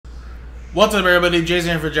What's up, everybody?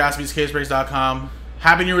 Jason here for JaspysCaseBreaks.com.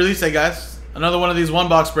 Happy new release day, guys. Another one of these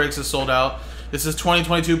one-box breaks is sold out. This is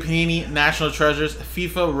 2022 Panini National Treasures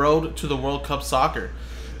FIFA Road to the World Cup Soccer.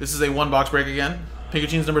 This is a one-box break again. Pick your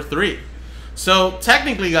teams number 3. So,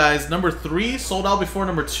 technically, guys, number 3 sold out before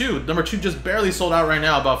number 2. Number 2 just barely sold out right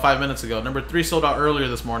now, about 5 minutes ago. Number 3 sold out earlier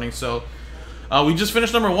this morning, so we just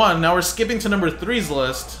finished number 1. Now we're skipping to number 3's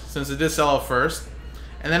list, since it did sell out first.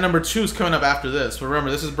 And then number 2 is coming up after this. But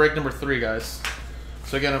remember, this is break number 3, guys.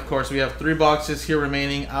 So again, of course, we have 3 boxes here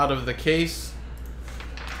remaining out of the case.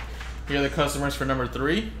 Here are the customers for number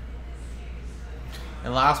 3.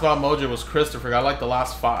 And last spot mojo was Christopher. I like the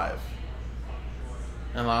last 5.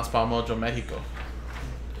 And last spot mojo Mexico.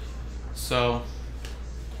 So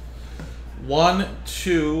 1,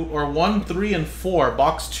 2, or 1, 3, and 4.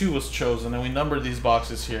 Box 2 was chosen, and we numbered these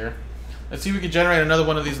boxes here. Let's see if we can generate another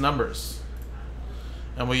one of these numbers.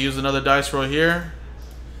 And we use another dice roll here.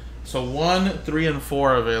 So 1, 3, and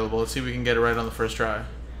 4 are available. Let's see if we can get it right on the first try.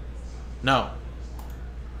 No.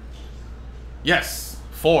 Yes.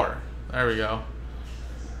 4. There we go.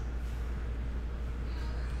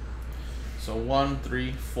 So 1,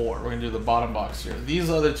 3, 4. We're going to do the bottom box here. These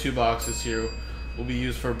other 2 boxes here will be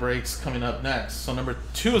used for breaks coming up next. So number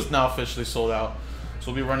 2 is now officially sold out.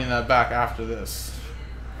 So we'll be running that back after this.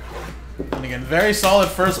 And again, very solid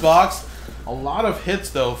first box. A lot of hits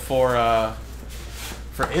though for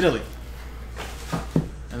Italy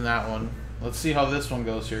in that one. Let's see how this one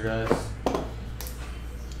goes here, guys.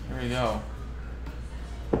 Here we go.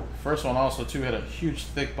 First one also too had a huge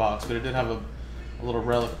thick box, but it did have a little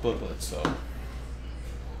relic booklet, so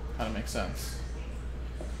kind of makes sense.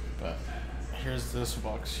 But here's this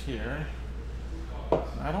box here.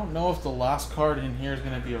 I don't know if the last card in here is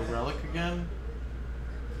going to be a relic again.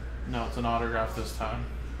 No, it's an autograph this time.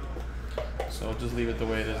 So we'll just leave it the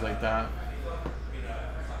way it is like that.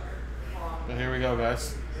 But here we go,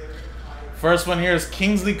 guys. First one here is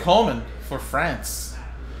Kingsley Coman for France.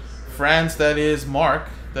 France, that is Mark.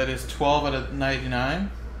 That is 12 out of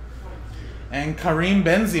 99. And Karim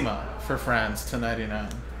Benzema for France to 99.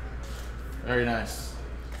 Very nice.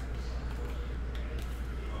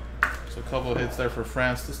 So a couple of hits there for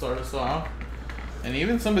France to start us off. And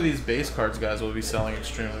even some of these base cards, guys, will be selling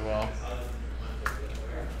extremely well.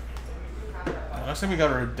 Looks like we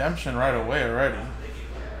got a redemption right away already.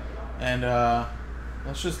 And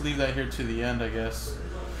let's just leave that here to the end, I guess.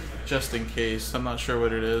 Just in case. I'm not sure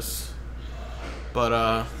what it is. But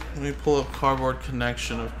let me pull up Cardboard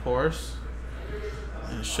Connection, of course.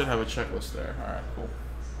 And it should have a checklist there. Alright, cool.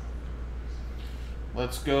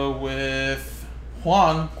 Let's go with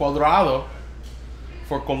Juan Cuadrado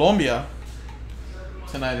for Colombia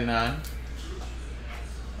to 99.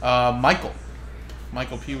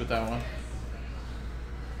 Michael P with that one.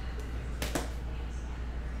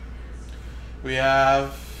 We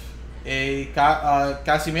have a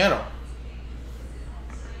Casimiro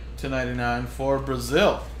to 99 for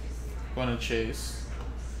Brazil. Going to chase.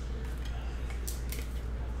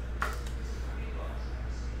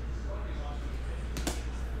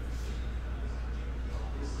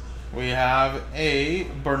 We have a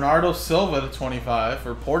Bernardo Silva to 25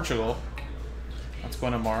 for Portugal. That's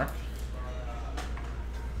going to Mark.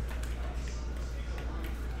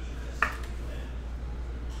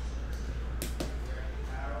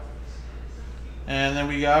 And then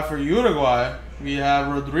we got for Uruguay, we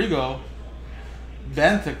have Rodrigo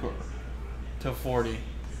Bentancur to 40.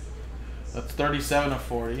 That's 37 of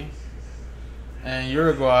 40. And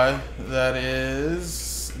Uruguay, that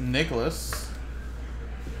is Nicholas.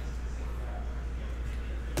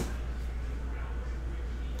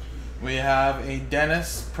 We have a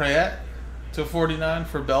Dennis Prayet to 49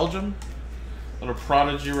 for Belgium. Little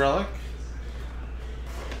prodigy relic.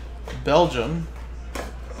 Belgium.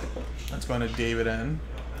 That's going to David N.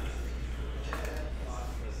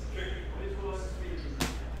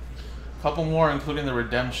 A couple more, including the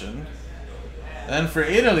redemption. And then for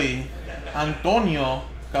Italy, Antonio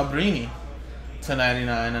Cabrini to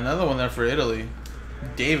 99. Another one there for Italy.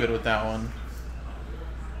 David with that one.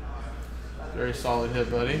 Very solid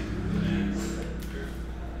hit, buddy.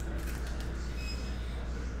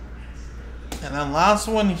 And then last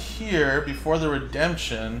one here before the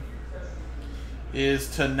redemption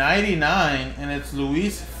is to 99, and it's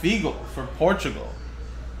Luis Figo for Portugal.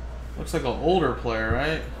 Looks like an older player,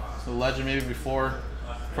 right? It's a legend maybe before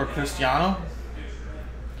for Cristiano.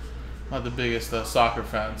 Not the biggest soccer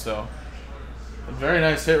fan, so a very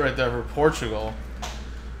nice hit right there for Portugal.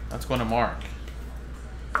 That's going to Mark.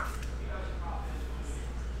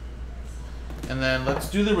 And then let's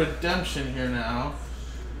do the redemption here now.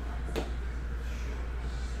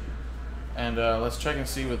 And let's check and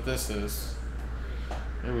see what this is.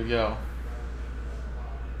 Here we go.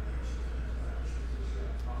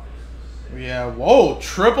 We have, whoa,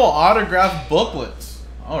 triple autograph booklets.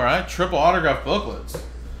 All right, triple autograph booklets.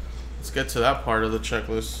 Let's get to that part of the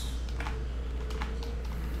checklist.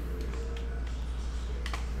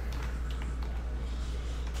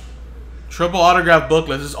 Triple autograph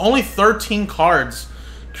booklets. There's only 13 cards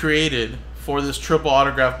created for this triple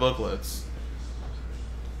autograph booklets.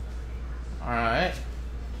 All right.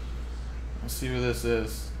 Let's see who this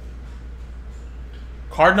is.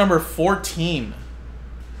 Card number 14.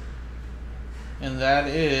 And that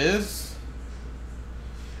is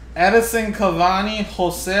Edison Cavani,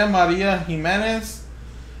 Jose Maria Jimenez,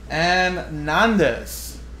 and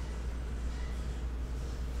Nandes.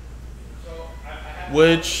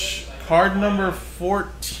 Which card number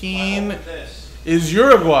 14 is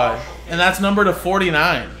Uruguay, and that's number to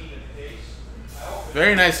 49.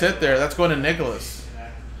 Very nice hit there. That's going to Nicholas.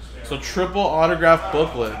 So triple autograph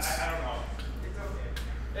booklets.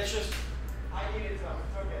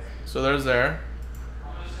 So there's there.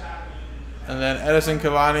 And then Edison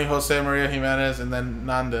Cavani, Jose Maria Jimenez, and then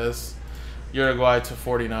Nandes, Uruguay to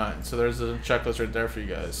 49. So there's the checklist right there for you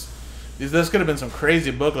guys. This could have been some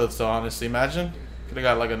crazy booklets, though, honestly. Imagine. Could have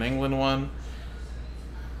got like an England one.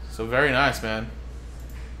 So very nice, man.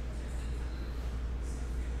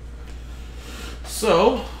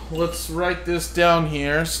 So let's write this down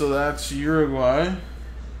here. So that's Uruguay.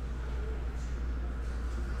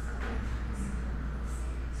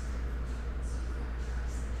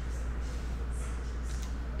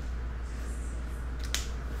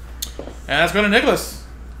 And that's going to Nicholas.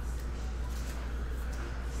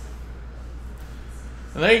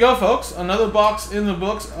 And there you go, folks. Another box in the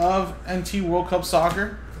books of NT World Cup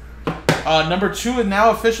Soccer. Number 2 is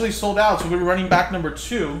now officially sold out, so we're running back number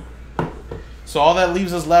 2. So all that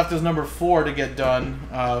leaves us left is number 4 to get done,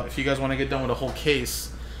 if you guys want to get done with a whole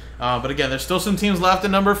case. But again, there's still some teams left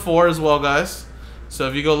in number 4 as well, guys. So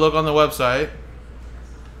if you go look on the website,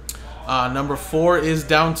 number 4 is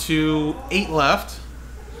down to 8 left.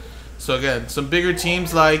 So again, some bigger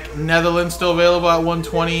teams like Netherlands still available at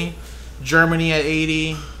 120, Germany at 80,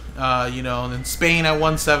 you know, and then Spain at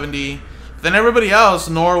 170. Then everybody else,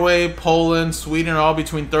 Norway, Poland, Sweden, are all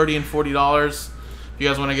between $30 and $40. If you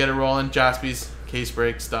guys want to get it rolling,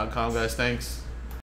 JaspysCaseBreaks.com, guys. Thanks.